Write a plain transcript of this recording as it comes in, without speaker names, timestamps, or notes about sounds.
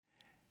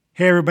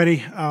Hey,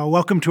 everybody.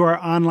 Welcome to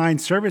our online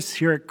service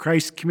here at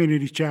Christ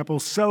Community Chapel.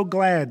 So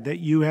glad that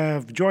you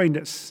have joined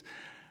us.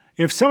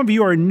 If some of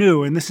you are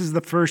new and this is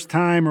the first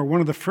time or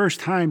one of the first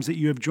times that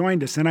you have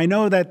joined us, and I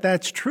know that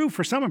that's true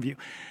for some of you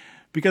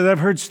because I've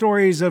heard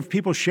stories of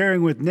people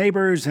sharing with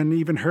neighbors and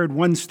even heard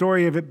one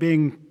story of it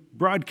being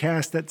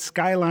broadcast at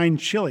Skyline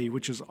Chili,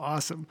 which is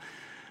awesome.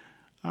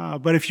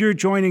 But if you're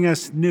joining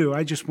us new,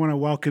 I just want to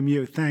welcome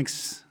you.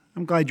 Thanks.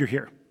 I'm glad you're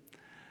here.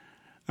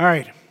 All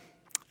right.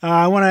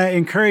 I want to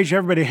encourage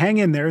everybody, hang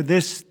in there.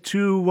 This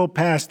too will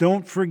pass.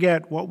 Don't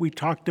forget what we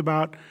talked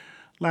about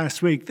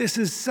last week. This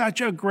is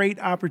such a great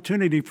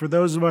opportunity for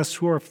those of us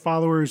who are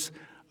followers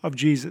of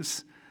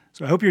Jesus.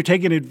 So I hope you're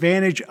taking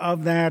advantage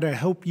of that. I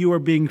hope you are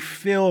being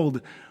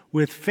filled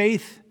with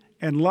faith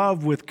and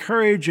love, with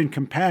courage and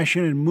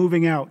compassion, and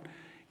moving out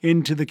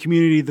into the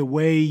community the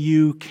way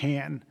you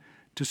can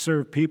to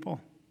serve people.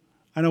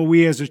 I know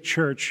we as a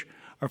church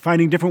are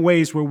finding different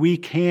ways where we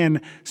can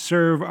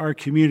serve our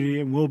community,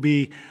 and we'll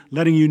be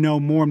letting you know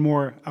more and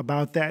more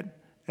about that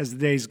as the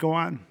days go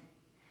on.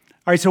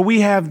 All right, so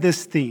we have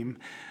this theme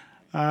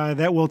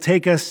that will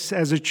take us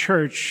as a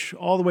church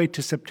all the way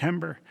to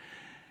September.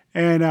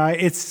 And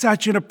it's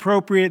such an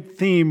appropriate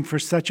theme for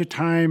such a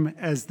time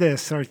as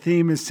this. Our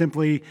theme is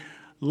simply,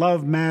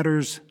 Love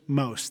Matters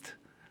Most.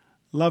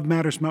 Love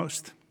matters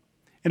most.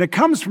 And it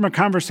comes from a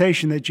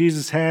conversation that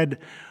Jesus had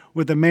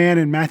with a man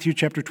in Matthew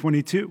chapter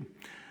 22.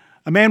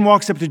 A man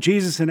walks up to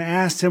Jesus and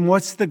asks him,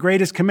 what's the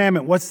greatest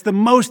commandment? What's the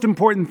most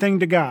important thing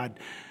to God?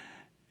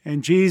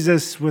 And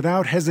Jesus,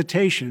 without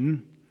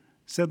hesitation,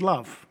 said,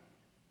 love.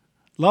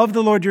 Love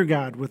the Lord your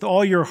God with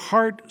all your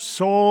heart,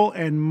 soul,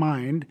 and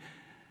mind,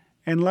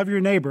 and love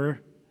your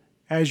neighbor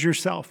as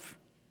yourself.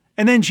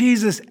 And then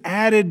Jesus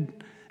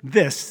added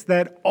this,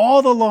 that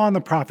all the law and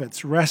the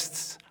prophets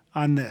rests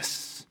on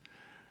this.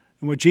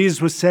 And what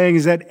Jesus was saying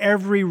is that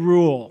every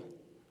rule,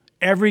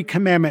 every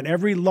commandment,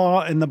 every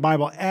law in the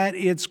Bible at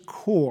its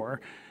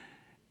core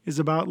is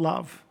about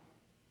love.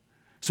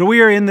 So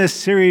we are in this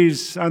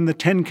series on the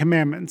 10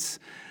 Commandments,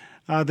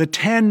 the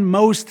 10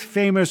 most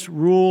famous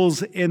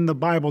rules in the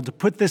Bible, to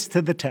put this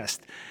to the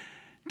test,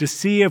 to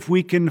see if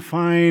we can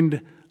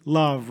find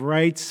love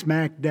right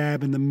smack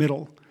dab in the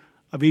middle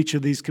of each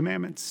of these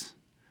commandments.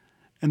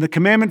 And the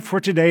commandment for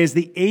today is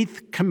the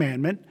 8th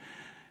commandment.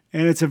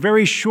 And it's a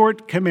very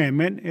short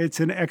commandment. It's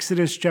in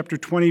Exodus chapter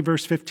 20,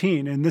 verse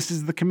 15. And this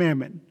is the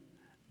commandment.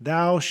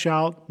 Thou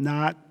shalt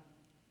not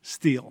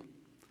steal.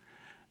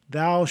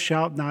 Thou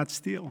shalt not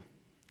steal.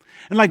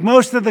 And like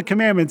most of the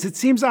commandments, it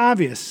seems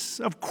obvious.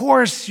 Of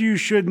course you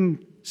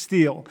shouldn't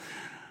steal.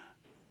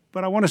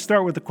 But I want to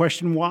start with the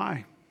question,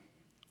 why?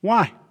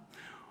 Why?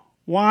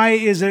 Why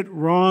is it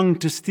wrong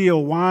to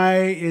steal?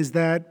 Why is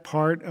that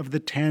part of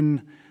the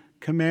 10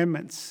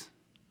 commandments?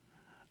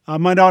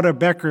 My daughter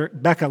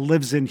Becca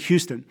lives in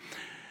Houston.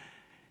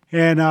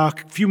 And a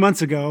few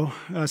months ago,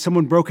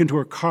 someone broke into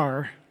her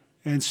car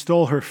and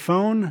stole her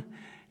phone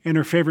and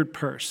her favorite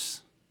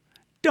purse.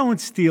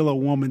 Don't steal a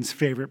woman's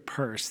favorite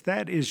purse.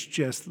 That is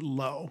just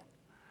low.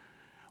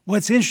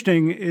 What's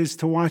interesting is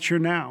to watch her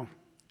now.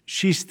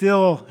 She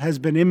still has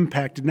been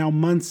impacted now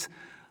months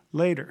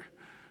later.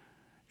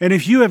 And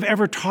if you have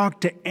ever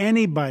talked to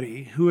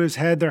anybody who has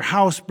had their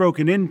house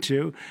broken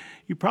into,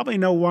 you probably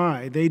know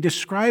why. They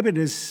describe it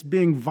as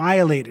being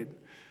violated.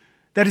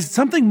 That it's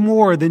something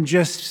more than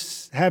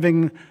just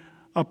having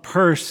a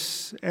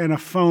purse and a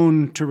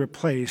phone to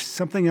replace.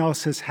 Something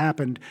else has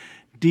happened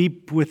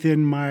deep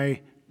within my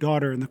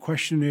daughter. And the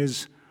question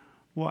is,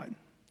 what?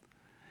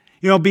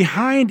 You know,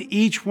 behind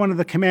each one of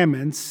the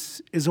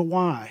commandments is a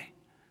why.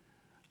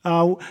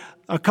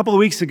 A couple of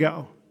weeks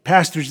ago,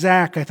 Pastor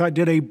Zach, I thought,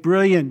 did a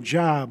brilliant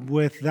job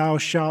with thou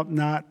shalt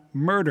not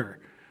murder.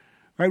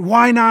 Right?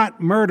 Why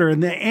not murder?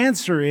 And the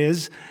answer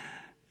is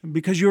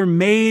because you're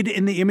made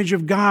in the image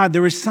of God.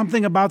 There is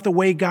something about the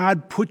way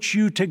God puts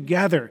you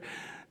together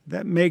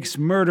that makes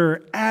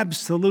murder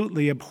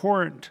absolutely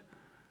abhorrent.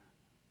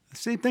 The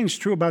same thing's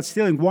true about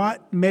stealing.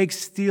 What makes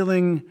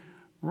stealing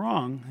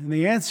wrong? And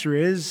the answer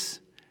is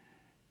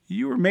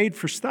you were made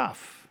for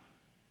stuff.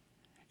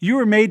 You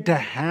were made to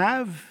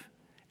have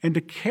and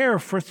to care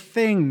for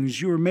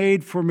things. You were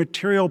made for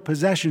material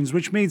possessions,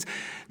 which means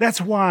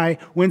that's why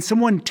when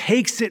someone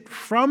takes it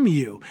from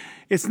you,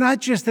 it's not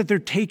just that they're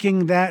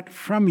taking that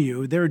from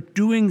you. They're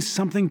doing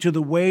something to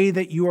the way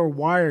that you are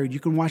wired. You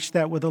can watch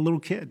that with a little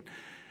kid.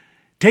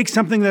 Take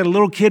something that a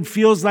little kid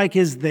feels like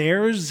is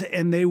theirs,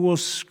 and they will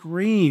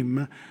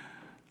scream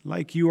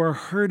like you are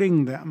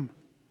hurting them.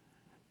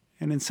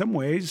 And in some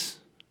ways,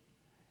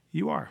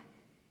 you are.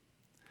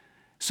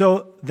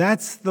 So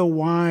that's the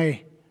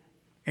why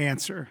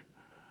answer.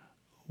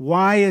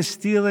 Why is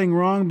stealing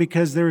wrong?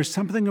 Because there is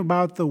something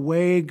about the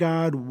way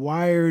God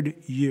wired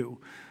you,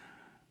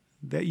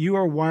 that you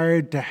are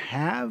wired to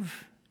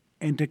have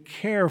and to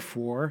care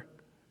for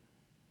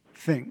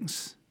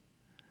things.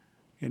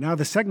 And now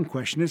the second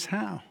question is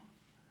how?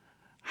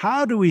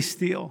 How do we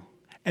steal?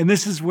 And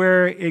this is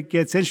where it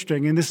gets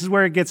interesting, and this is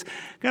where it gets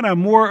kind of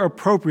more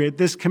appropriate,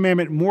 this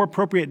commandment more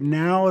appropriate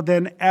now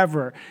than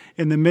ever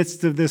in the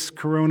midst of this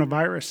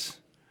coronavirus.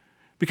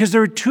 Because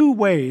there are two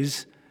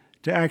ways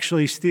to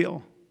actually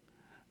steal.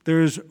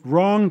 There's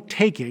wrong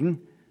taking,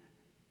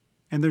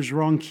 and there's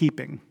wrong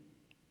keeping.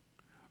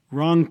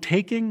 Wrong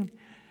taking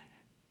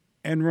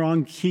and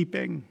wrong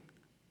keeping.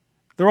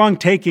 The wrong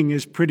taking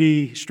is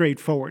pretty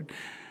straightforward.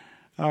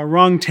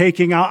 Wrong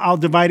taking, I'll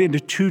divide it into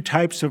two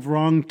types of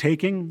wrong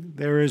taking.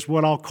 There is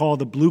what I'll call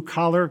the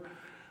blue-collar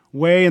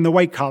way and the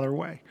white-collar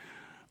way.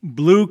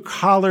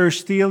 Blue-collar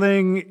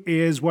stealing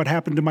is what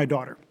happened to my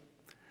daughter.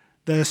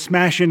 The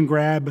smash and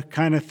grab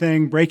kind of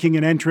thing, breaking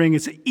and entering,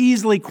 it's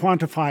easily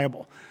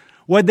quantifiable.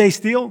 What'd they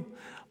steal?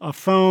 A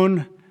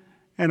phone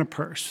and a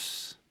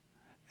purse.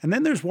 And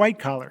then there's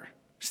white-collar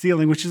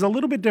stealing, which is a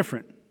little bit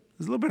different.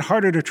 It's a little bit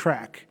harder to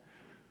track.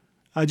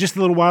 Just a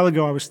little while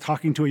ago, I was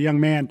talking to a young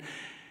man,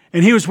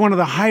 and he was one of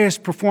the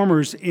highest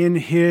performers in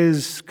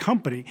his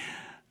company,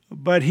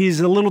 but he's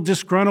a little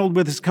disgruntled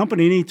with his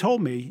company, and he told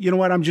me, you know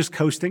what, I'm just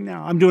coasting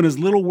now. I'm doing as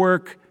little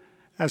work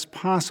as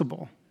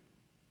possible.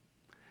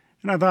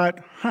 And I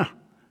thought,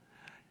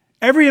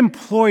 every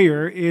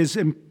employer is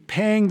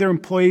paying their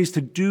employees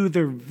to do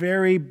their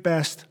very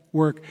best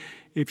work.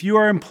 If you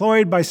are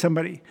employed by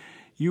somebody,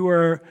 you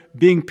are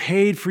being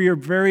paid for your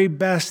very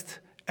best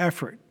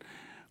effort.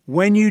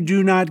 When you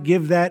do not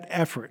give that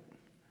effort,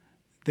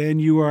 then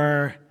you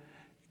are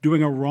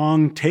doing a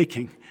wrong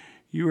taking.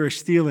 You are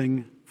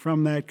stealing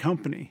from that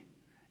company.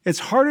 It's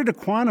harder to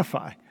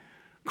quantify.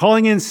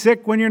 Calling in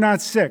sick when you're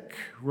not sick,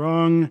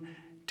 wrong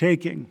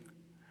taking.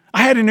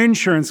 I had an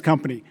insurance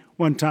company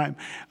one time,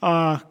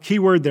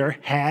 keyword there,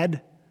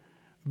 had,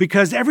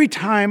 because every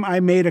time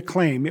I made a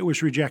claim, it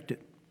was rejected.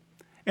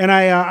 And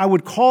I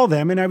would call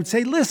them and I would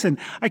say, listen,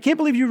 I can't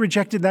believe you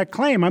rejected that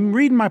claim. I'm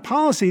reading my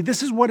policy.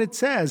 This is what it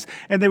says.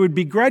 And they would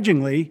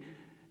begrudgingly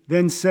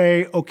then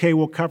say, okay,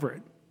 we'll cover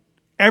it.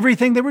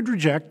 Everything they would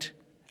reject,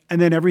 and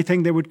then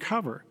everything they would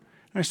cover.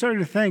 And I started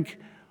to think,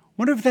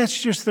 wonder if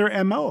that's just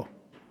their MO.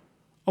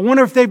 I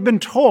wonder if they've been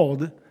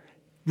told,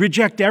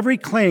 reject every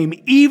claim,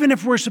 even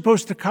if we're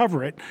supposed to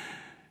cover it,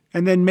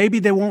 and then maybe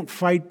they won't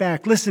fight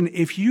back. Listen,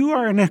 if you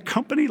are in a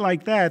company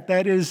like that,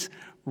 that is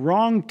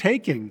wrong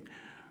taking,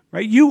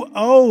 right? You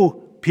owe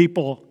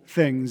people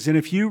things, and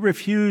if you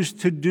refuse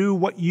to do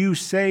what you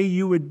say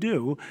you would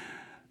do,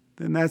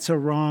 then that's a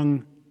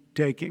wrong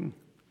taking.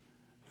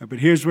 But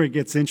here's where it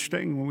gets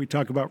interesting when we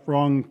talk about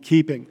wrong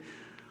keeping.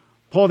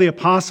 Paul the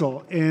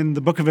Apostle in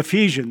the book of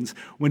Ephesians,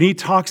 when he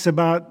talks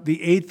about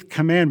the eighth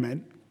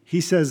commandment,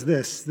 he says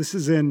this. This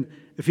is in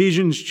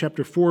Ephesians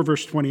chapter 4,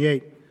 verse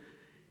 28. He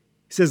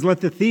says,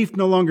 let the thief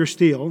no longer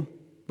steal,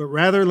 but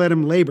rather let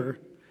him labor,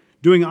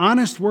 doing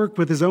honest work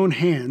with his own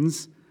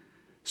hands,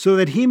 so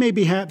that he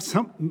may have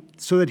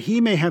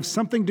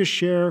something to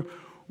share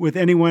with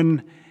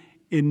anyone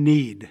in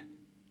need.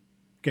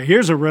 Okay,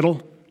 here's a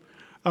riddle.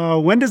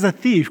 When does a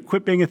thief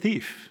quit being a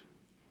thief?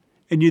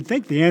 And you'd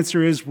think the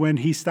answer is when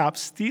he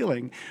stops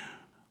stealing.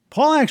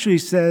 Paul actually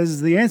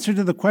says the answer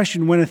to the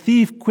question when a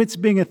thief quits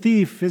being a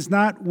thief is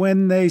not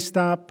when they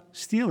stop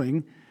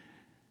stealing,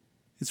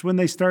 it's when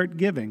they start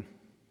giving.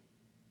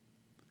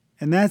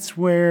 And that's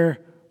where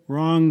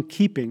wrong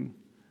keeping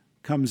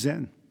comes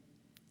in.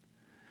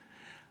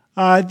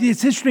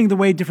 It's interesting the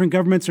way different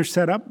governments are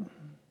set up.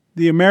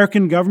 The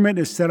American government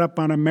is set up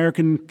on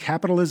American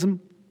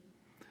capitalism,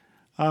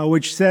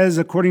 which says,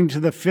 according to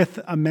the Fifth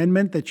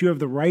Amendment, that you have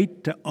the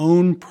right to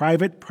own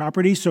private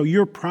property. So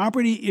your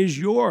property is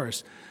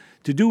yours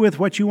to do with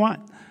what you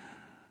want.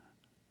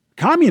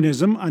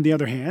 Communism, on the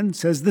other hand,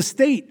 says the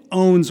state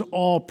owns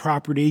all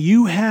property.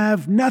 You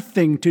have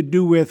nothing to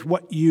do with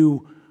what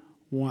you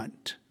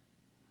want.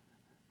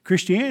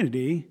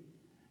 Christianity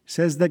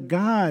says that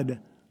God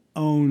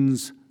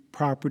owns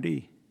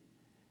property,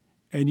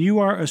 and you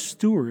are a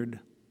steward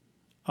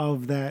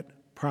of that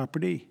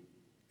property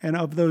and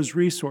of those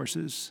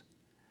resources.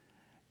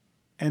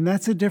 And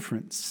that's a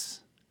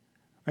difference.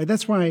 Right?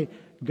 That's why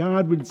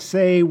God would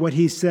say what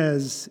he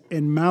says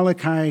in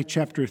Malachi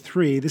chapter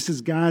 3. This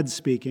is God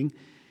speaking.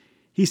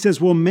 He says,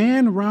 will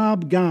man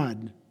rob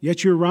God?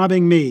 Yet you're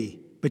robbing me.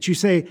 But you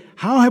say,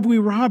 how have we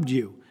robbed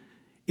you?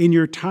 In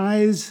your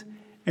tithes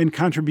and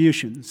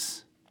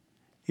contributions.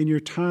 In your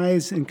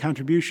tithes and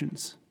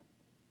contributions.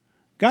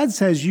 God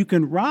says you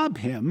can rob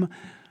him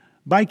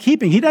by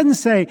keeping. He doesn't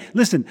say,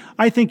 listen,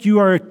 I think you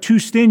are too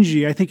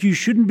stingy. I think you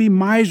shouldn't be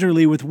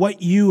miserly with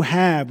what you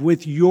have,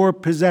 with your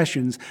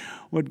possessions.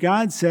 What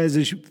God says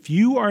is if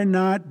you are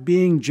not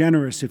being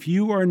generous, if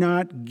you are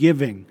not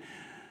giving,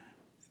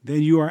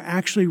 then you are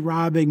actually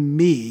robbing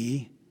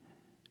me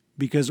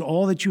because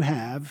all that you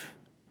have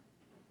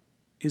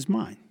is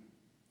mine.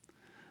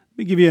 Let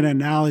me give you an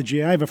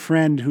analogy. I have a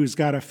friend who's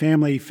got a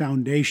family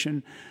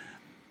foundation.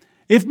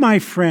 If my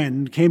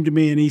friend came to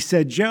me and he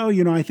said, Joe,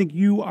 I think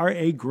you are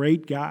a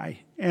great guy,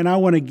 and I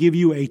want to give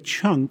you a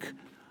chunk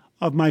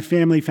of my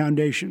family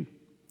foundation,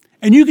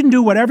 and you can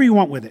do whatever you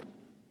want with it.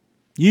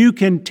 You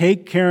can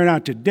take Karen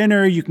out to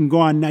dinner. You can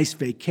go on nice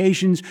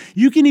vacations.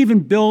 You can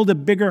even build a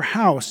bigger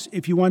house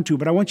if you want to.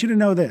 But I want you to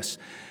know this.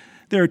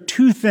 There are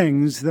two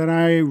things that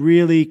I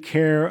really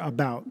care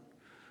about.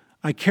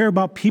 I care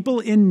about people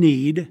in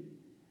need,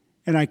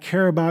 and I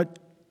care about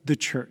the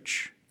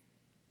church.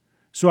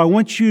 So I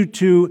want you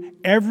to,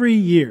 every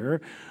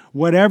year,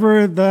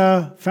 whatever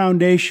the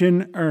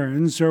foundation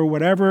earns or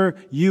whatever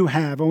you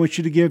have, I want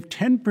you to give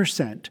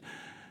 10%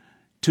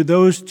 to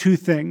those two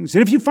things.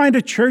 And if you find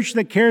a church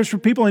that cares for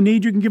people in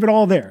need, you can give it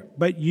all there.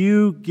 But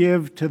you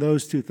give to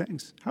those two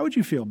things. How would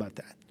you feel about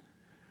that?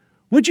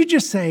 Would you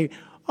just say,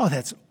 oh,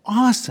 that's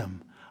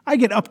awesome. I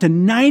get up to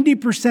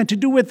 90% to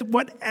do with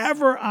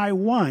whatever I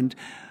want.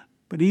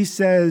 But he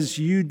says,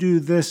 you do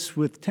this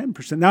with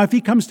 10%. Now, if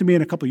he comes to me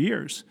in a couple of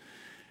years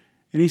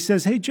and he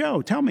says, hey,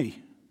 Joe, tell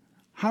me,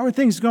 how are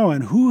things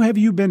going? Who have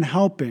you been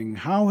helping?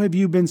 How have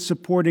you been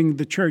supporting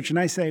the church? And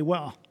I say,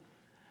 well,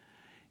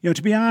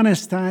 to be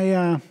honest, I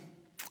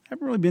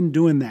haven't really been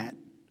doing that.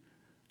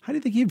 How do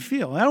you think he'd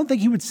feel? I don't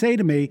think he would say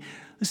to me,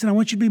 listen, I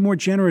want you to be more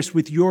generous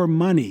with your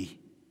money.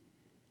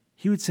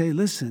 He would say,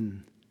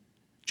 listen,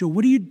 Joe,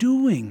 what are you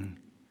doing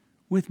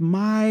with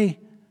my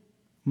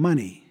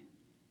money?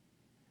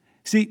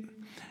 See,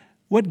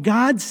 what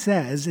God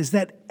says is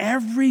that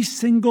every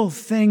single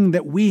thing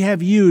that we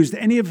have used,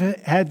 any of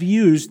us have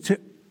used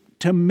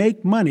to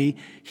make money,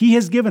 he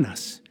has given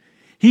us.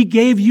 He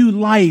gave you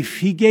life.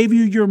 He gave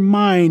you your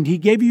mind. He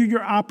gave you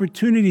your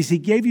opportunities. He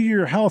gave you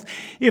your health.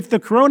 If the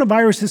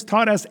coronavirus has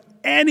taught us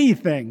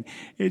anything,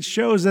 it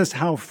shows us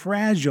how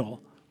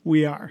fragile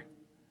we are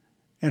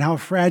and how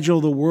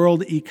fragile the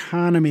world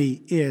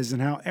economy is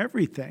and how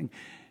everything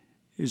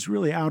is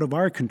really out of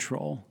our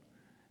control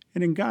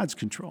and in God's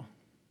control.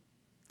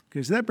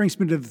 Okay, so that brings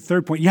me to the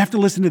third point. You have to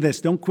listen to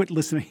this. Don't quit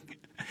listening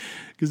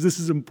because this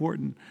is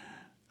important.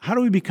 How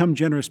do we become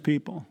generous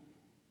people?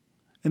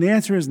 And the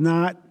answer is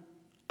not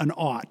an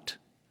ought.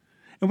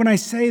 And when I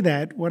say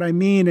that, what I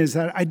mean is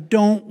that I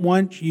don't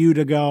want you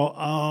to go,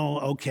 oh,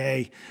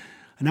 okay,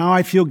 now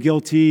I feel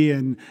guilty,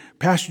 and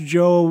Pastor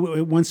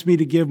Joe wants me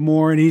to give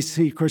more, and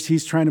of course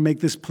he's trying to make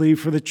this plea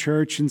for the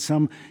church in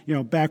some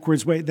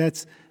backwards way.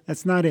 That's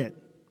not it.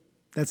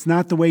 That's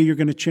not the way you're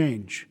going to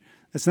change.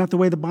 That's not the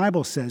way the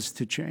Bible says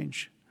to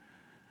change.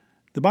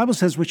 The Bible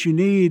says what you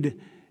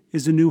need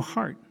is a new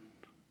heart.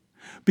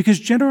 Because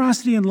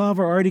generosity and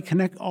love are already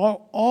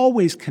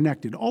always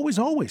connected, always.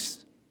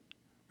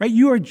 Right?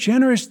 You are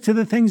generous to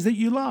the things that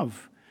you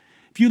love.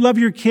 If you love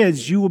your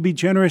kids, you will be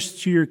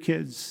generous to your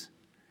kids.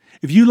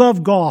 If you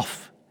love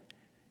golf,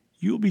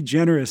 you will be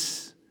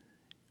generous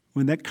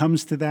when that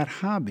comes to that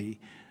hobby.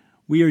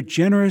 We are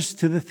generous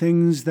to the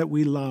things that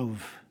we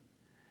love.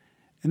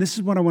 And this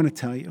is what I want to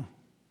tell you,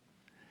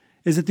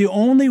 is that the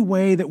only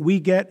way that we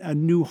get a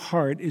new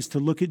heart is to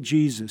look at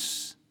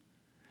Jesus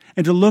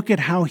and to look at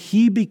how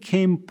he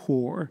became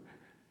poor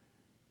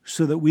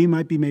so that we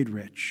might be made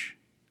rich.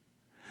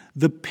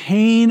 The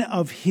pain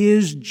of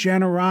his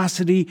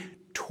generosity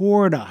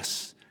toward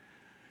us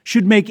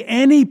should make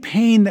any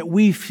pain that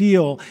we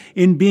feel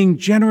in being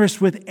generous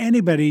with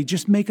anybody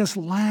just make us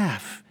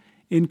laugh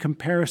in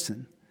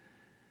comparison.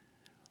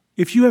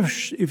 If you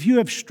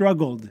have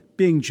struggled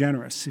being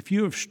generous, if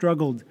you have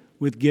struggled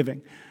with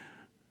giving,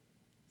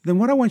 then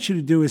what I want you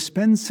to do is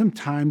spend some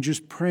time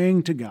just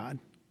praying to God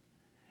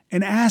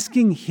and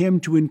asking him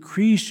to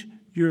increase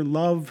your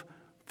love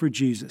for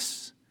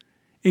Jesus.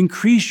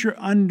 Increase your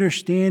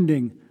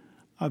understanding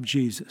of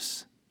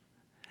Jesus.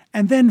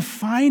 And then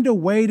find a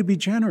way to be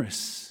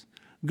generous.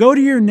 Go to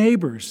your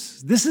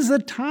neighbors. This is a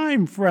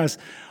time for us.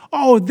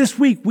 Oh, this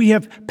week we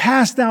have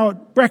passed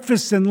out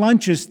breakfasts and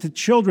lunches to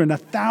children,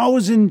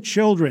 1,000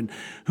 children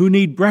who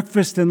need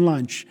breakfast and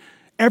lunch.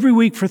 Every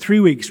week for 3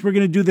 weeks, we're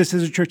going to do this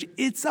as a church.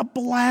 It's a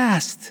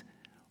blast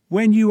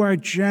when you are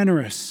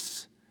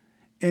generous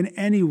in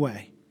any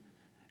way.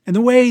 And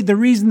the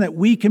reason that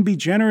we can be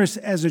generous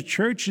as a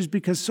church is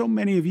because so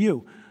many of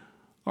you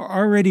are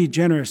already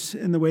generous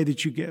in the way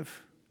that you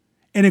give.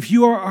 And if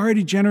you are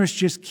already generous,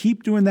 just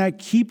keep doing that.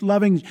 Keep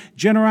loving.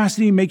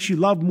 Generosity makes you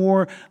love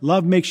more.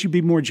 Love makes you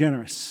be more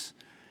generous.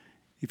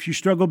 If you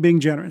struggle being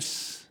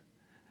generous,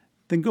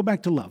 then go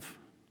back to love,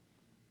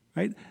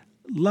 right?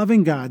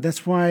 Loving God,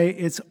 that's why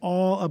it's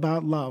all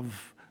about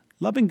love.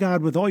 Loving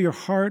God with all your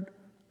heart,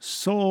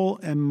 soul,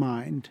 and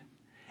mind.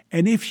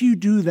 And if you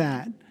do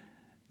that,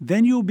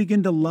 then you'll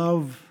begin to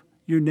love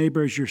your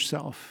neighbor as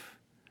yourself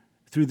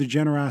through the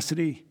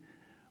generosity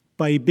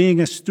by being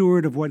a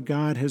steward of what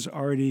God has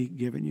already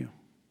given you.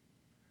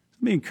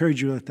 Let me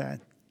encourage you with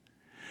that.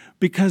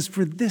 Because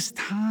for this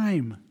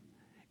time,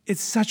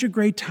 it's such a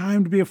great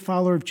time to be a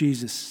follower of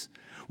Jesus.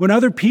 When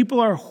other people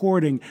are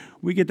hoarding,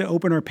 we get to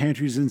open our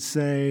pantries and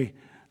say,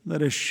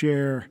 let us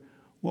share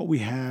what we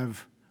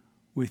have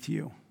with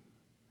you.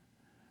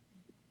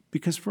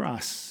 Because for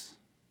us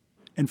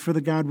and for the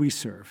God we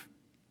serve,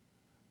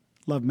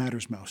 love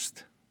matters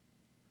most.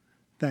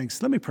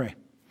 Thanks. Let me pray.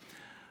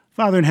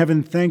 Father in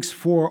heaven, thanks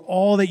for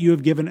all that you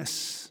have given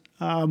us.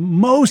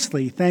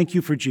 Mostly, thank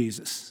you for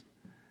Jesus.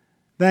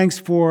 Thanks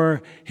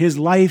for his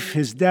life,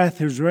 his death,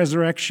 his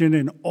resurrection,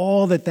 and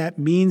all that that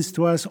means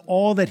to us,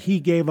 all that he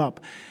gave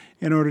up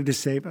in order to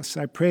save us.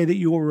 I pray that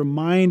you will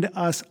remind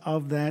us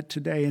of that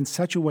today in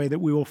such a way that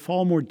we will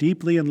fall more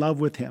deeply in love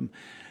with him,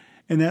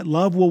 and that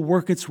love will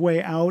work its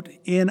way out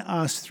in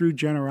us through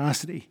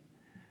generosity.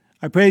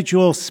 I pray that you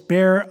will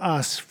spare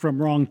us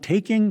from wrong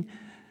taking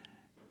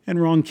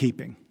and wrong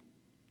keeping,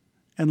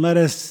 and let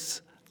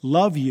us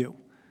love you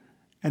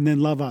and then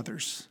love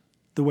others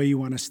the way you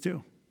want us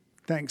to.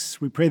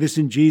 Thanks. We pray this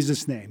in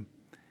Jesus' name.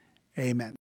 Amen.